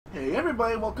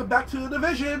everybody, welcome back to the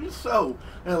Division. So,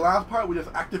 in the last part, we just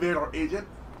activated our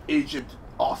Agent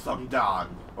Awesome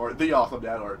Don, or the Awesome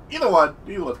Don, or either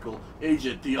one's cool,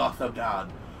 Agent the Awesome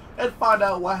Don, and find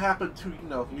out what happened to,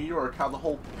 New York, how the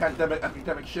whole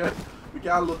epidemic shit. We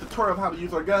got a little tutorial of how to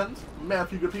use our guns, man, a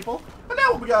few good people, and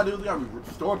now what we gotta do is we gotta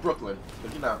restore Brooklyn,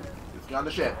 because, it's gone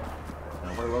to shit.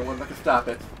 And we're not gonna stop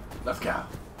it. Let's go.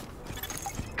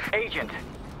 Agent,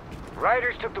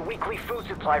 rioters took the weekly food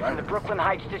supply from the Brooklyn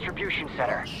Heights distribution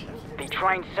center. They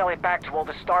try and sell it back to all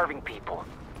the starving people.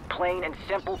 Plain and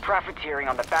simple profiteering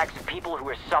on the backs of people who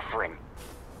are suffering.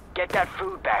 Get that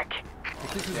food back.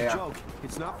 If this is a joke,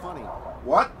 it's not funny.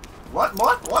 What? What?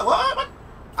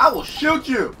 I will shoot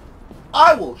you!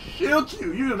 I will shoot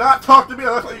you! You do not talk to me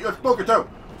unless you're spoken to!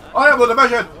 I am the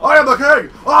Division! I am the king!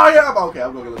 I am... Okay,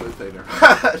 I'm going a little bit insane here.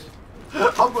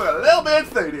 I'm going a little bit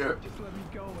insane here. Just let me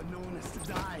go and no one has to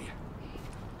die.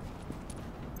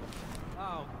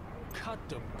 Oh, cut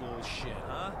the bullshit,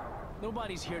 huh?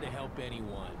 Nobody's here to help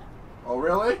anyone. Oh,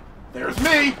 really? There's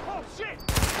me! Oh, shit!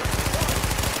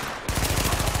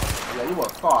 Yeah, you would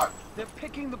have thought. They're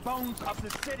picking the bones of the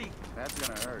city. That's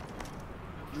gonna hurt.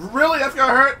 Really? That's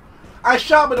gonna hurt? I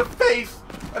shot him in the face,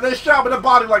 and then shot him in the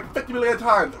body like 50 million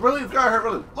times. Really? It's gonna hurt,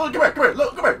 really? Look, come here.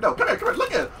 Look, come here. No, come here.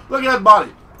 Look at it. Look at his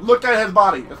body. Look at his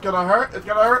body. It's gonna hurt. It's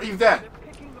gonna hurt. He's dead. They're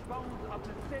picking the bones of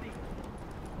the city.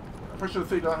 I'm pretty sure the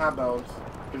city don't have bones.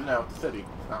 Because now it's the city.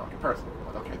 It's not like a person.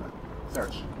 But okay then.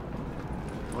 Search.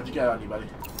 What'd you get on you, buddy?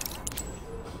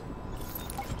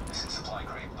 Supply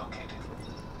crate located.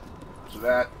 So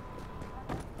that.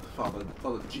 Follow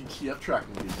the GTF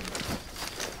tracking region.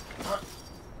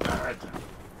 Alright then.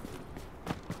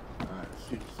 Alright, let's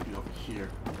see what's over here.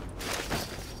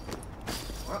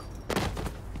 What?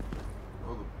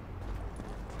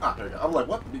 Oh, there we go. I'm like,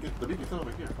 what? The beacon's still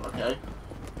over here. Okay.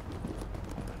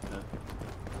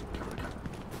 Cover.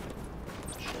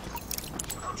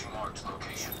 Approaching marked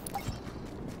location.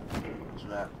 What's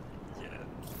that?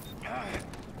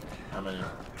 How many?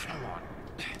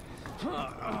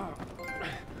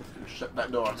 Shut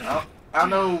that door. I don't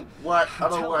know what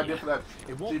I did for that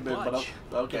achievement, but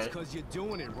okay. It's because you're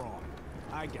doing it wrong.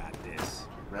 I got this.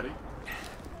 Ready?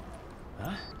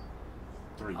 Huh?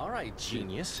 3. All right,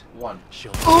 genius. 1.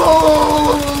 Show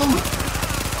Oh!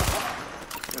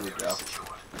 There we go.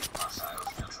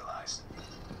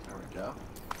 There we go.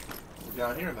 What's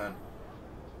down here then?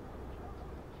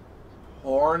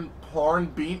 Porn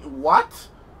bean. What?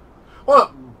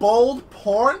 What? Bold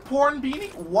porn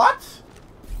beanie? What?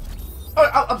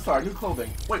 Oh, I'm sorry. New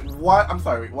clothing. Wait, what? I'm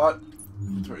sorry. Wait, what?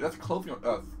 Sorry, that's clothing.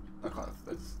 That's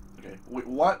okay. Wait,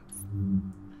 what?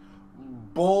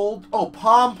 Bold. Oh,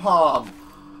 pom pom.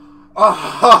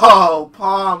 Oh,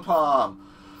 pom pom.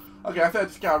 Okay, I thought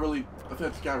it got really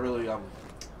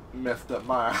messed up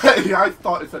my. I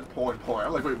thought it said porn.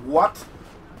 I'm like, wait, what?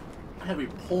 Heavy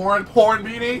porn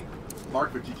beanie.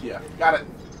 Mark for GTF. Got it.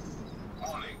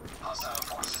 Warning. Hostile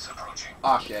forces approaching.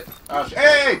 Oh shit.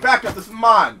 Hey, back up. This is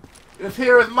mine. This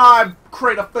here is my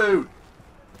crate of food.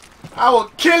 I will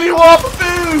kill you all for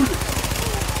food.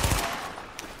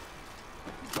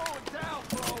 Going down,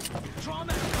 bro.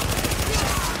 Trauma.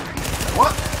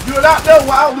 What? You do not know what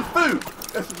I will do food.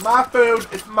 This is my food.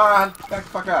 It's mine. Back the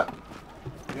fuck up.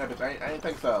 Yeah, bitch. I didn't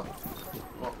think so.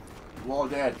 Well, we're all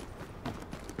dead.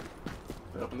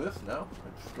 Did I open this? No.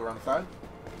 Let's just go around the side.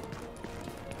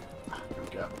 Here we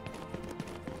go.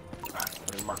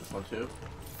 Let me mark this one too.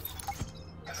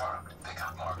 Confirmed.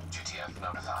 Pickup marked. GTF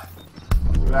notified.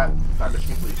 Do that. Side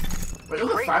mission complete. Wait, it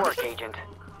was a Great side work, mission? Agent.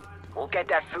 We'll get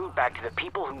that food back to the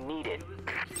people who need it.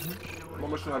 What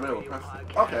mission am I able to press?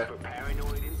 Okay.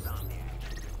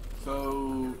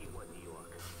 So,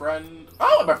 friend.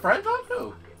 Oh, my friend's on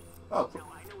too. Oh,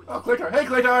 Claytart. Hey,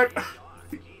 Claytart.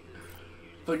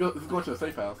 So this is going to a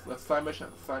safe house. That's side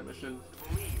mission.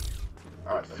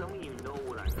 Alright.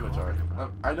 Inventory.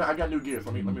 I got new gear,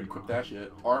 so let me equip that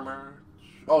shit. Armor.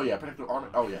 Oh yeah, protective armor.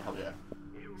 Oh yeah, hell yeah.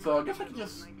 So I guess I can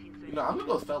just, I'm gonna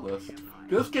go sell this.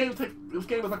 This game is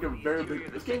like a very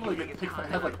big. This game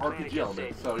has like RPG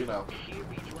elements. So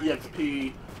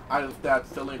EXP, item stats,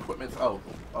 selling equipment. Oh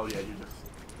yeah,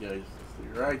 you're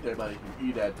right there, buddy.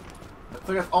 You dead.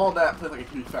 So I guess all that plays like a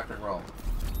huge factoring role.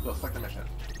 So select the mission.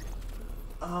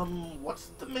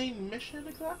 What's the main mission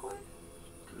exactly?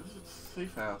 Cause it's a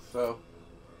safe house, so.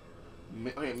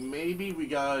 Okay, maybe we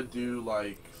gotta do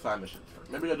like side missions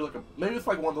first. Maybe we gotta do maybe it's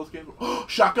like one of those games.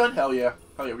 Shotgun? Hell yeah,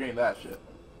 we're getting that shit.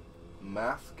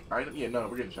 Mask item? Yeah, no,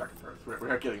 we're getting shotgun first.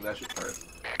 We're getting that shit first.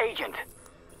 Agent,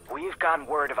 we've gotten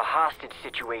word of a hostage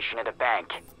situation at a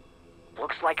bank.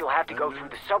 Looks like you'll have to go through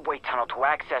the subway tunnel to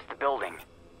access the building.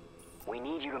 We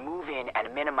need you to move in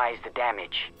and minimize the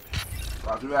damage.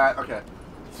 I'll do that. Okay.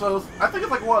 So I think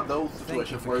it's like one of those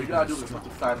situations where you gotta do this bunch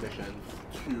of side missions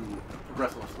to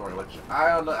progress in the story. Which I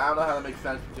don't know how that makes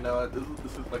sense. You know, this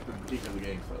is like the beginning of the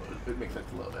game, so it makes sense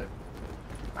a little bit.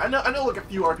 I know like a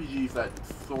few RPGs that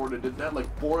sort of did that. Like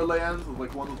Borderlands was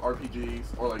like one of those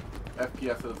RPGs, or like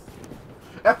FPS's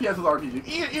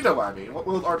RPGs. You know what I mean? One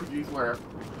of those RPGs where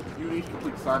you need to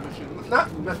complete side missions,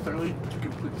 not necessarily to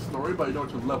complete the story, but in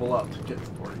order to level up to get the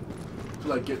story, to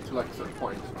like get to like a certain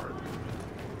point in the story.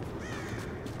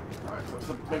 Alright,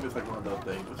 so maybe it's like one of those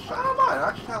things. Which I don't mind. I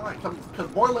actually kind of like, because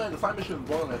Borderlands, the side missions in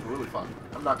Borderlands were really fun.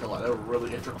 I'm not gonna lie, they were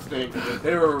really interesting.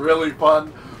 They were really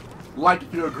fun. Like,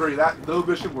 if you agree, those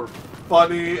missions were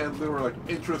funny and they were like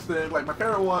interesting. Like my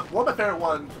favorite one of my favorite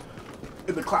ones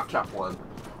is the Claptrap one,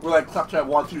 where like Claptrap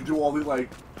wants you to do all these like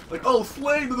oh,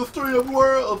 slay the destroyer of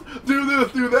worlds, do this,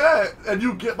 do that, and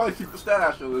you get my secret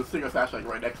stash, and the secret stash like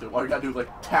right next to it. All you gotta do is like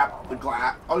tap the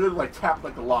glass, all you gotta do is like tap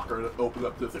like the locker to open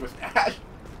up the secret stash.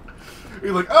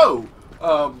 He's like, oh,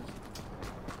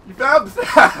 you found the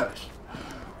stash.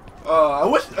 I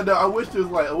wish there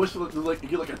was like you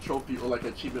get like a trophy or like an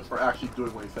achievement for actually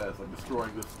doing what he says, like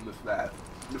destroying this and this and that,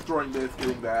 destroying this,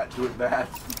 getting that, doing that.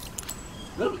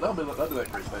 That'd be that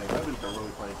great thing. That'd be like a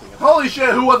really funny thing. Holy shit!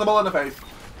 Who wants a bullet in the face?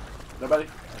 Nobody?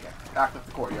 Okay. Access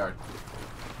the courtyard.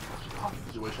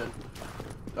 Situation.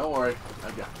 Don't worry,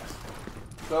 I got this.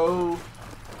 So,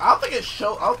 I don't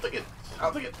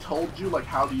think it told you like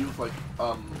how to use like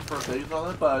first aids and all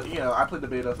that, but you know I played the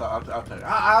beta, so I'll tell you.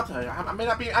 I'll tell you. I may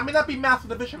not be Master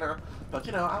Divisioner, but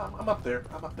you know I'm up there.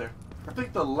 I'm up there. I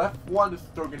think the left one is to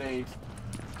throw grenades,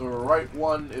 the right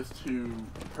one is to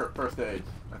first aid.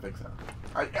 I think so.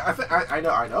 I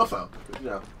know so. You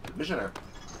know, Divisioner.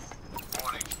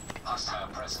 Warning. Hostile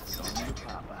presence detected.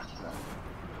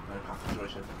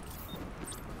 Situation.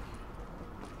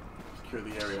 Secure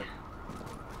the area.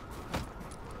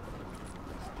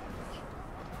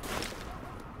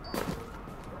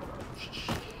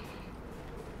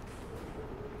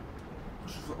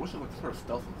 I wish it looked sort of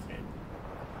stealth in this game.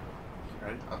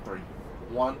 Ready? On 3.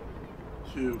 1,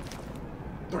 2,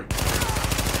 3.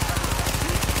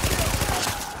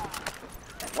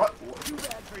 What? Too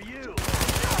bad for you.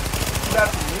 Too bad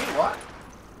for me? What?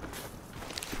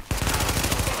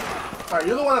 Alright,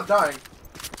 you're the one that's dying.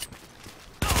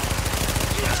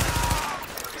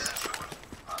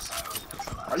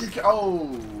 Are you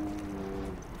oh.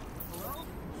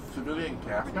 Civilian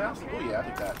gas mask? Oh yeah, I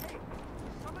think that.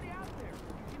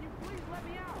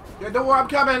 Yeah, don't worry, I'm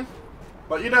coming.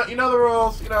 But you know the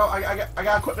rules. You know, I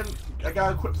got equipment. I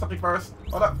gotta equip something first.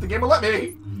 Hold up, the game will let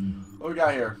me. What we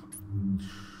got here?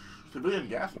 Civilian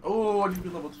gas. Oh, I need to be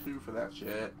level 2 for that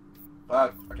shit.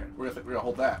 But okay, we're gonna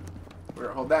hold that. We're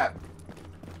gonna hold that.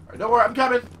 Alright, don't worry, I'm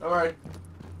coming. Don't worry.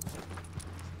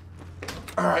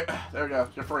 Alright, there we go.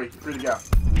 You're free. You're free to go.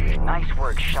 Nice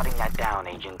work shutting that down,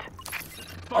 Agent.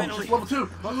 Finally. Oh, just level 2.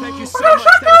 Well, thank you so much.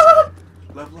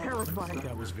 Level up. Terrifying.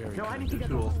 That was very No, I kind. need to get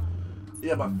Tools.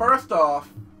 Yeah, but first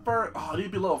off, oh, I need to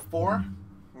be level 4?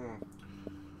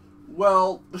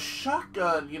 Well, the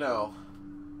shotgun, you know,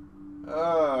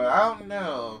 I don't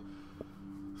know.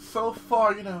 So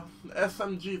far, you know, the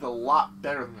SMG is a lot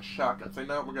better than the shotgun. So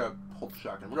now we're gonna hold the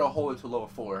shotgun. We're gonna hold it to level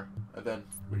 4, and then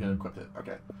we're gonna equip it.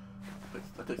 Okay.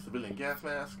 I take civilian gas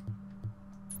mask.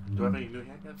 Do I have any new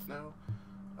handguns? No.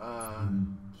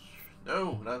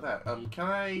 No, not that. Can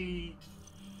I?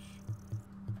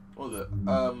 What was it?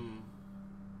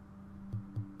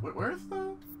 Where's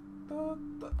the oh,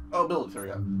 abilities, there we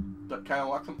go. Can I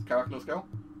unlock some? Can I unlock no skill?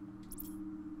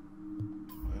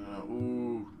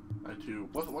 Ooh, I do.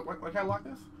 What can I unlock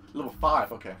this? Level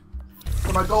 5, okay.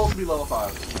 So my goal is to be level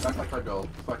 5. That's like my goal.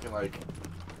 So I can like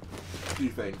do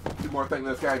things. Do more things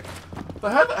in this game. So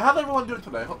how's everyone doing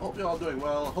today? Hope you're all doing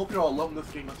well. Hope you're all loving this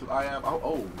game as I am.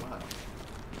 Oh wow.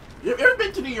 You ever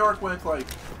been to New York when it's like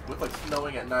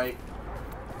snowing at night?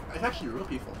 It's actually real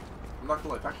peaceful. I'm not gonna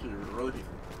lie, it's actually really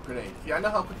peaceful. Grenades. Yeah, I know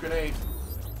how to put grenades.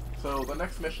 So the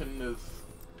next mission is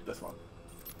this one.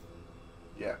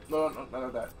 Yeah. No, none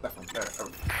of that. That one. There. Oh.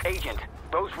 Agent,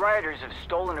 those rioters have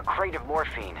stolen a crate of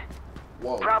morphine.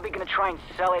 Whoa. Probably gonna try and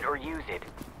sell it or use it.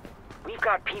 We've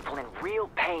got people in real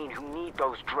pain who need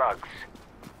those drugs.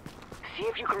 See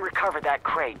if you can recover that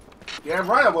crate. Yeah,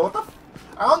 right. Well, what the f—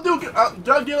 I don't do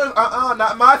drug dealers.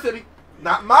 Not in my city.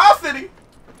 Not in my city.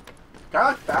 Can I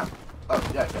like fast?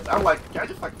 Oh yeah, yes. I'm like, can I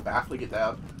just like fastly get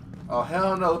down? Oh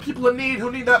hell no! The people in need who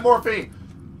need that morphine.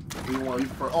 Do you want to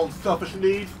use it for own selfish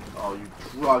needs? Oh, you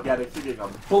drug addicts! You're getting a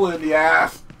bullet in the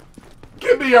ass.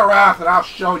 Give me your ass, and I'll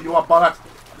show you a bullet.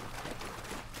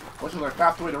 What's the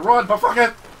faster way to run? But fuck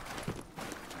it.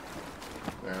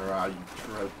 Where are you,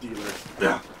 drug dealers?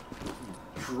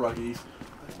 druggies.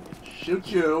 Shoot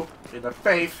you in the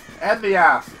face and the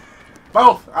ass.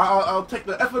 Both. I'll take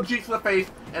the SMG to the face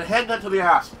and handgun to the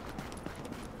ass.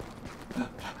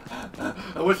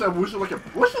 I wish you could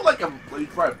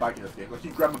ride a bike in this game. Like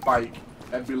you grab a bike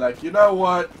and be like, you know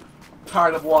what?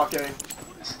 Tired of walking.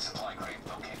 Supply crate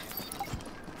located.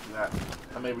 That.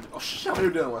 I mean, oh shit, what are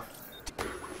you dealing with?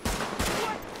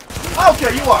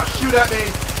 Okay, you want to shoot at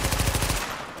me?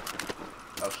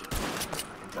 Oh shit.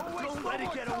 Don't let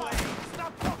it get away.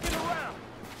 Stop fucking around.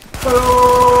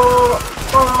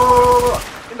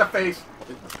 In the face.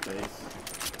 In the face.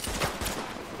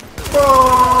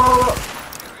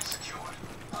 Area secured.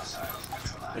 Hostiles Take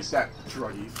neutralized. that,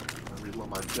 druggies. I'll reload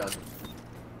my gun.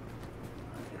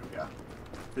 Here we go.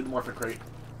 Hit the morphin crate.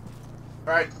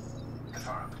 Alright,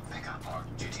 Confirmed. Pickup marked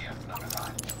GTF number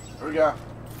 5. here we go.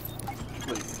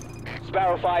 Please.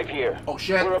 Sparrow 5 here. Oh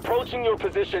shit. We're approaching your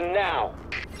position now.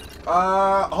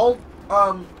 Hold,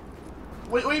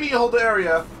 what do you mean hold the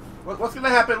area? What's gonna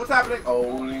happen? What's happening?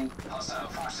 Oh. Hostile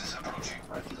forces approaching.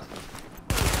 Buddy.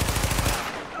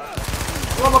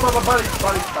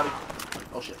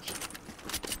 Oh shit.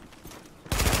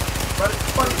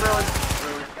 Buddy, really?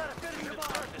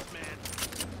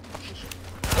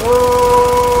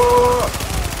 Oh!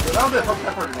 That was a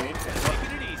pepper grenade.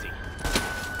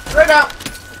 Right out!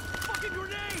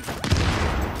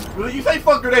 Will you say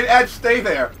fuck grenade and stay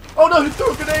there? Oh no, he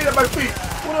threw a grenade at my feet!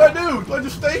 What do? Do I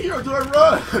just stay here or do I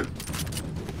run?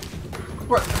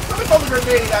 What? Somebody throw a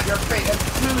grenade at your face. It's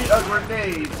clearly a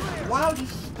grenade. Why would you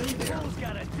stay there?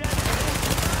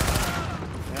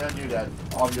 And you're dead.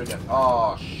 Oh, you're dead.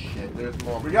 Oh shit, there's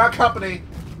more. We got company!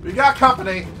 We got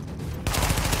company!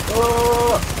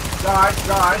 Die.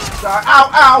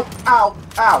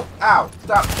 Ow!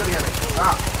 Stop shooting at me.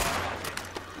 Ah.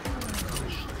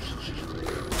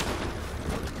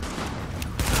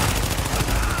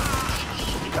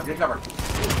 Get cover.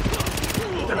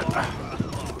 Damn it. I'm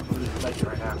going to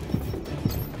right now.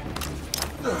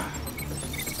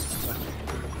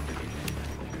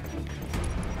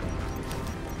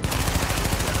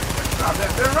 Oh, they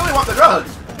really want the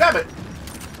drugs. Damn it.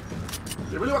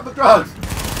 They really want the drugs.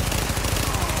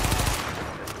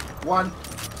 One.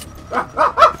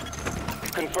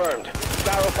 Confirmed.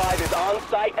 Sparrow 5 is on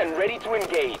site and ready to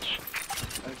engage.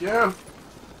 Thank you.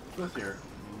 What's here?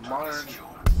 Modern.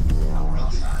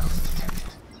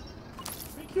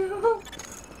 Thank you.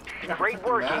 Great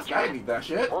work, Agent. I need that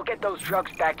shit. We'll get those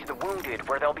drugs back to the wounded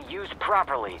where they'll be used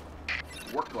properly.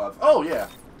 Work gloves. Oh yeah.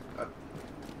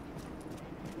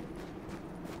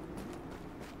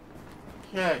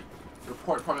 Okay.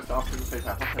 Report progress to officer in the safe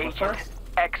house. Okay, what's Agent, first?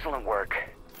 excellent work.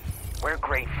 We're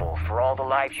grateful for all the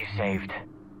lives you saved.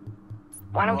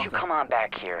 Why don't you come on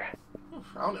back here?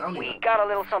 I don't We need got a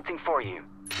little something for you.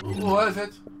 What is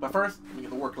it? But first, let me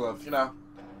get the work gloves. You know,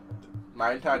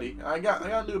 nice and tidy. I got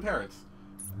a new appearance.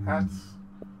 Hats,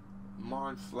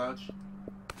 Marn slouch.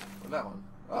 What's that one?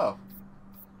 Oh,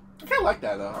 I kind of like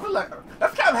that though. I really like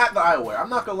that's the kind of hat that I would wear. I'm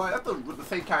not gonna lie, that's the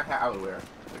same kind of hat I would wear.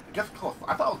 I guess it's called.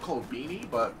 I thought it was called beanie,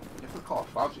 but I guess it's called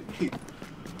slouchy.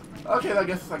 Okay, I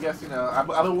guess you know I've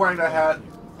been wearing that hat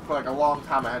for like a long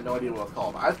time. I had no idea what it was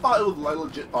called. I thought it was I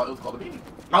legit thought it was called a beanie.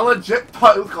 I legit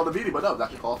thought it was called a beanie, but no, it's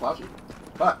actually called slouchy.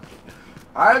 But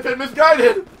I've been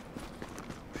misguided.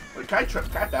 Wait, can I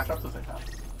dash up to the same house?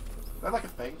 Is that like a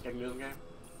thing in the game?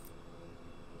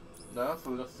 No?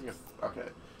 So this thing is... Okay.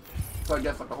 So I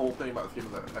guess like the whole thing about this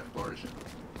game is exploration.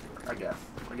 I guess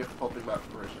the whole thing about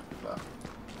exploration. So.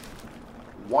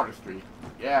 Water Street.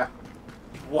 Yeah.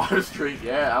 Water Street.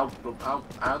 Yeah.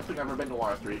 I don't think I've ever been to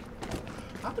Water Street.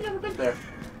 I don't think I've ever been there.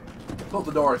 Close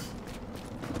the doors.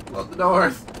 Close the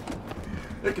doors.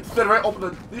 Inconsiderate.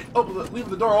 Leave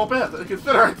the door open.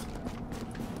 Inconsiderate.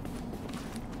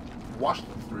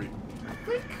 Washington Street. I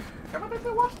think. Have I been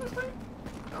to Washington Street?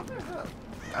 I don't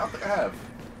think I have.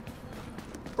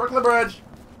 Brooklyn Bridge.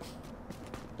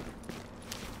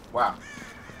 Wow.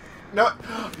 No,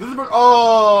 this is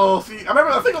oh, see,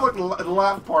 I think it was like the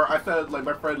last part I said like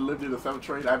my friend lived near the 7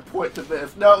 train. I point to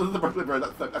this. No, this is the Brooklyn Bridge.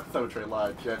 That's the 7 train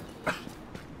line. Shit.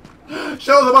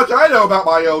 Shows how much I know about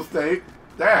my own state.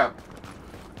 Damn.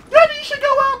 Maybe you should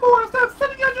go out more instead of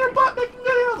sitting on your butt making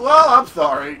videos. Well, I'm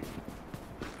sorry.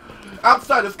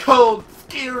 Outside is cold,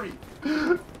 scary.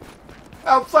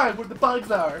 Outside where the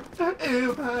bugs are.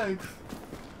 Ew, bugs.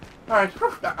 Alright,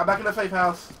 I'm back in the safe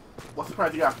house. What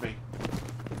surprise you got for me?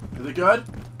 Is it good?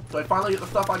 Do I finally get the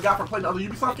stuff I got from playing other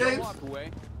Ubisoft games?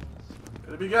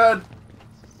 It'll be good.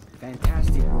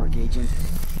 Fantastic work, Agent.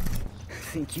 I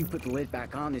think you put the lid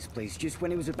back on this place just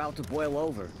when it was about to boil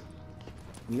over.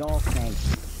 We all thank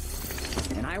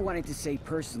you. And I wanted to say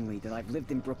personally that I've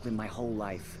lived in Brooklyn my whole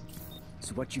life.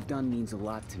 So what you've done means a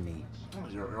lot to me. Oh,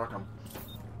 you're welcome.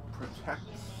 Protect.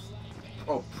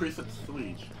 Oh, precinct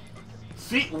siege.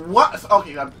 See what?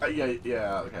 Okay,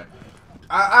 yeah, okay.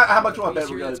 How much you want to bet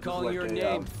we're gonna calling like your a,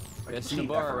 name. like Best a in the team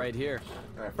bar effort. right here.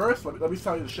 Alright, first, let me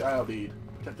sell you the shit I don't need.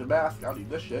 Check the mask, I don't need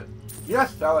this shit.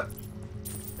 Yes, sell it.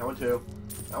 That one too.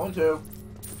 That one too.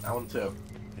 That one too.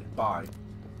 Okay, buy.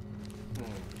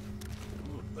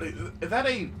 Is that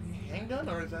a handgun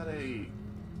or is that a...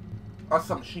 Oh, it's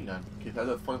a machine gun. Okay, that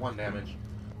does 41 damage.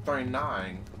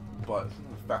 39, but it's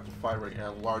faster fire rate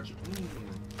and large...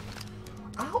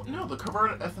 I don't know, the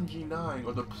converted SMG9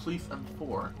 or the police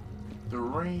M4. The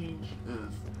range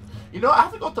is... You know, I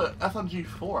have to go to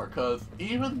SMG4, because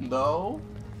even though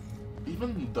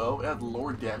it has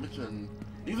lower damage and...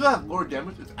 Even though it has lower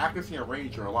damage, its accuracy and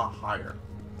range are a lot higher.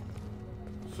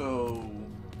 So...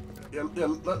 Yeah,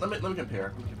 let me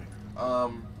compare.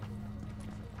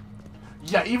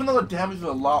 Yeah, even though the damage is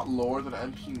a lot lower than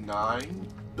MP9,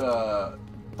 the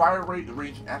fire rate,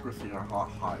 range, and accuracy are a lot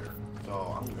higher.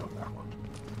 So I'm gonna go with that one.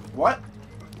 What?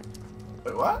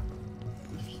 Wait, what?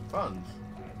 Insufficient funds.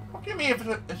 What do you mean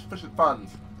insufficient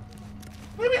funds?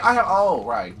 Maybe I have. Oh,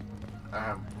 right. I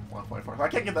have 1.4. So I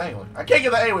can't get that anyway. I can't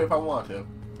get that anyway if I want to.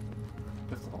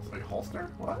 This is also a holster?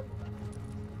 What?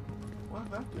 What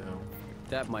does that do?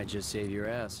 That might just save your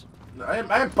ass. I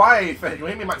didn't buy anything.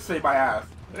 Maybe it might save my ass.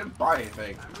 I didn't buy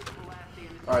anything.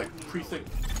 Alright, precinct.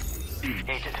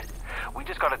 Agent, we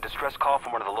just got a distress call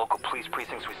from one of the local police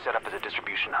precincts we set up as a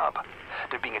distribution hub.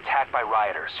 They're being attacked by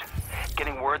rioters.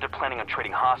 Getting word they're planning on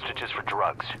trading hostages for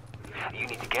drugs. You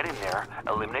need to get in there,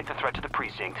 eliminate the threat to the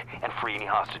precinct, and free any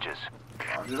hostages.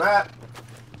 I'll do that.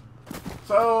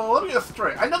 So, let me get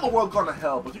straight. I know the world's gone to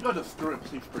hell, but you gotta screw a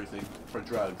police precinct for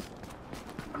drugs.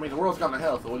 I mean, the world's gone to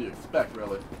hell, so what do you expect,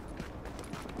 really?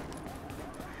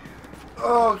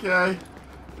 Okay.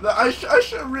 I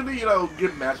should really, you know,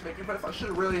 give matchmaking for this. I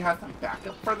should really have some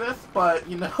backup for this, but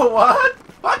you know what?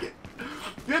 Fuck it.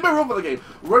 Give me room for the game.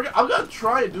 I'm gonna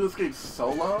try and do this game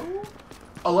solo,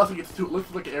 unless it gets too,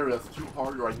 unless like an area that's too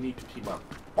hard or I need to team up,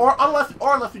 or unless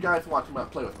you guys want to team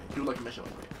up, play with me, do like a mission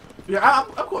with me. Yeah, I'm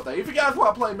cool with that. If you guys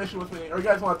want to play a mission with me, or you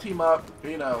guys want to team up,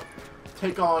 you know,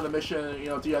 take on a mission, you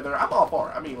know, together, I'm all for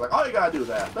it. I mean, like, all you gotta do is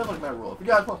that. That's like my rule. If you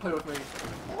guys want to play with me,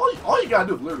 all you gotta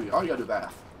do is literally, all you gotta do is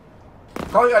ask.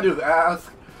 All you gotta do is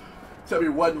ask, tell me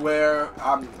when, where,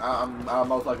 I'm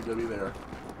most likely gonna be there.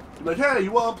 Be like, hey,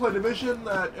 you wanna play the mission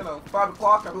at, you know, 5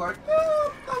 o'clock? I'll be like, yeah,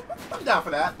 I'm down for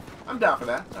that. I'm down for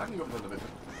that. I can go for the mission.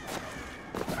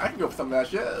 I can go for some of that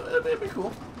shit. It'd be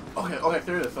cool. Okay,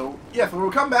 there it is. So, yeah, so when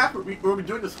we come back, we'll be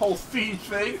doing this whole siege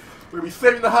thing. We'll be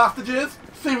saving the hostages,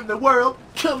 saving the world,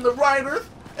 killing the rioters,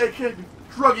 aka the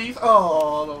druggies,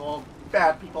 oh,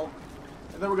 bad people.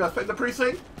 And then we're gonna save the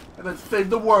precinct, and then save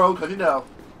the world, because, you know,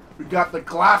 we got the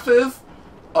glasses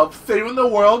of saving the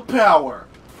world power.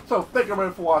 So, thank you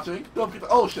everybody for watching. Don't forget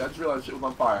to, oh shit, I just realized shit was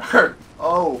on fire.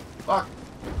 Oh, fuck.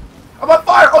 I'm on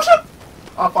fire! Oh shit!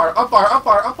 On fire, on fire, on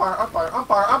fire, on fire, on fire, on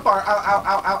fire, on fire, ow, ow,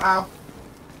 ow, ow, ow.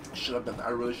 Should have done that. I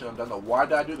really should have done that. Why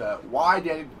did I do that? Why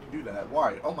did I do that?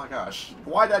 Why? Oh my gosh.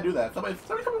 Why did I do that? Somebody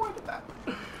tell me why I did that.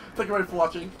 Thank you everybody for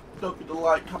watching. Don't forget to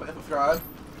like, comment, and subscribe.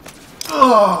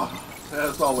 Ugh.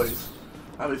 As always,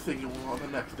 I'll be seeing you on the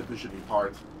next Division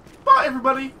part. Bye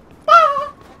everybody! Bye!